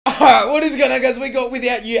Alright, what is going on, guys? We got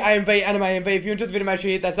Without You, AMV, Anime AMV. If you enjoyed the video, make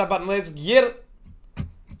sure you hit that sub button. Let's get it.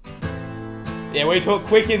 Yeah, we talk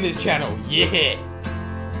quick in this channel. Yeah.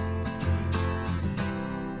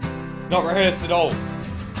 Not rehearsed at all.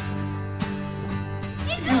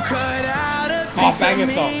 You cut out a piece of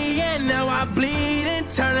me, and now I bleed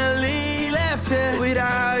internally. Left here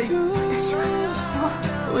without you,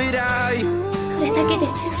 without you.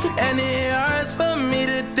 And it hurts for me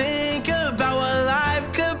to think about what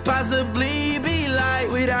life could possibly be like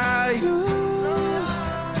without you,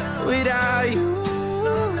 without you.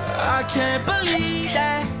 I can't believe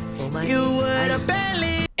that you would have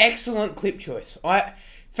barely. Excellent clip choice.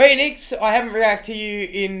 Pheonnix, I haven't reacted to you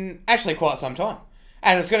in actually quite some time.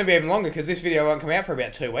 And it's going to be even longer because this video won't come out for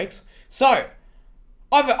about 2 weeks. So,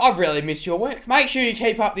 I've really missed your work. Make sure you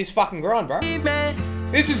keep up this fucking grind, bro.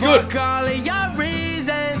 This is good.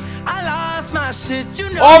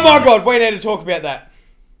 Oh my god, we need to talk about that.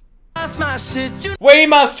 We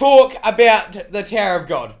must talk about the Tower of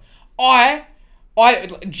God. I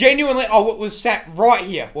genuinely, I was sat right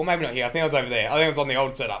here. Well, maybe not here. I think I was over there. I think I was on the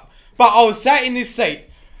old setup. But I was sat in this seat.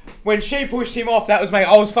 When she pushed him off, that was me.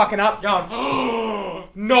 I was fucking up, going, oh,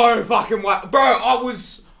 no fucking way. Bro,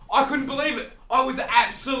 I couldn't believe it. I was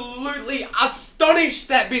absolutely astonished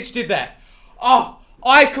that bitch did that. Oh,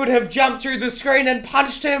 I could have jumped through the screen and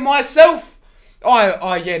punched her myself.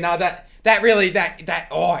 Oh yeah, no, that really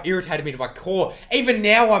irritated me to my core. Even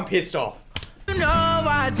now I'm pissed off. You know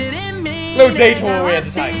I didn't mean little detour we had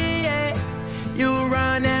to take. You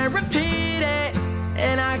run and repeat it,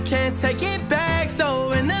 and I can't take it back.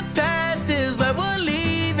 So in the past is where we'll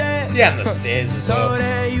leave it. Down the stairs. So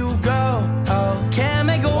there you go. Oh, can't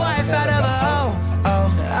make a wife out of a hoe.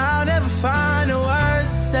 Oh, I'll never find the words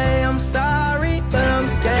to say I'm sorry, but I'm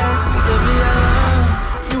scared to be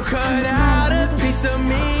alone. You cut out a piece of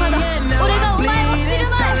me, and now I bleed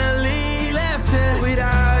internally. Left here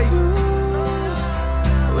without you,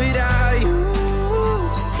 without you.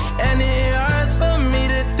 And it hurts for me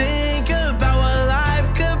to think about what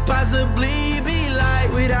life could possibly be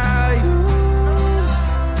like without you,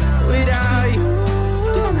 without you.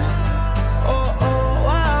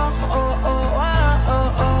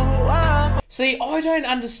 See, I don't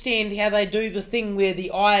understand how they do the thing where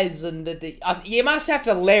the eyes and you must have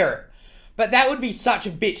to layer it. But that would be such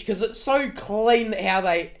a bitch because it's so clean how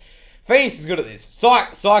they... Pheonnix is good at this.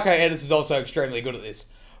 Psycho Edis is also extremely good at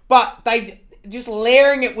this. But they... Just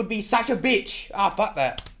layering it would be such a bitch. Ah, fuck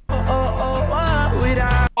that.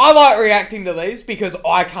 I like reacting to these because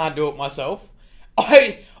I can't do it myself.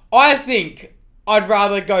 I think I'd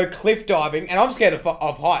rather go cliff diving, and I'm scared of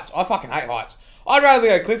heights. I fucking hate heights. I'd rather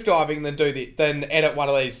go cliff diving than than edit one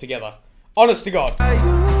of these together. Honest to God.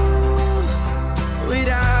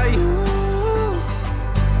 Without you.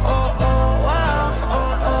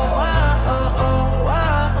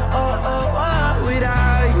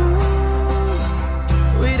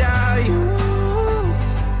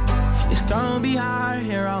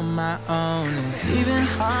 My own, and even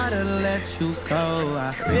harder to let you go.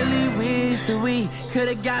 I really wish that we could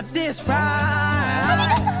have got this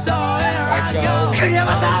right. So here I go.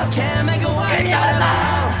 Can't make a wife out of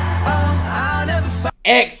I'll never find.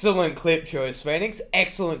 Excellent clip choice, Pheonnix.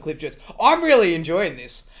 Excellent clip choice. I'm really enjoying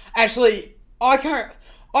this. Actually, I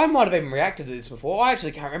might have even reacted to this before. I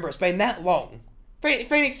actually can't remember. It's been that long.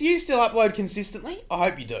 Pheonnix, do you still upload consistently? I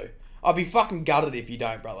hope you do. I'll be fucking gutted if you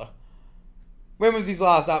don't, brother. When was his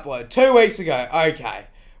last upload? 2 weeks ago. Okay.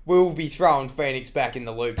 We'll be throwing Pheonnix back in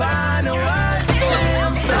the loop. Guys,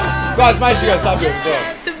 make sure you go sub to him as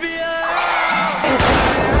well.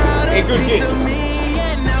 Yeah, good kid.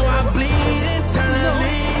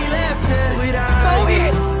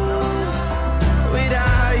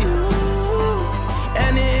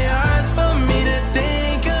 And it hurts for me to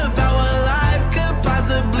think about what life could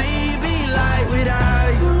possibly be like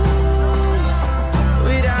without you.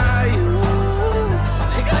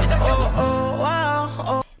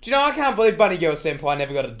 Do you know, I can't believe Bunny Girl Senpai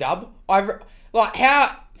never got a dub. Like,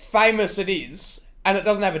 how famous it is, and it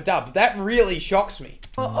doesn't have a dub. That really shocks me.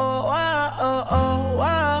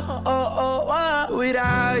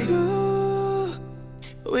 Without you,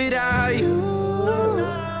 without you.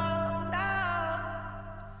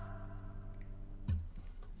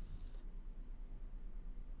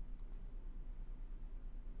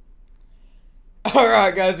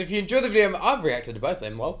 Alright guys, if you enjoyed the video, I've reacted to both of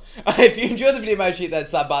them, well. If you enjoyed the video, make sure you hit that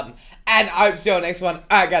sub button. And I hope to see you on the next one.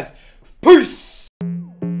 Alright guys, peace!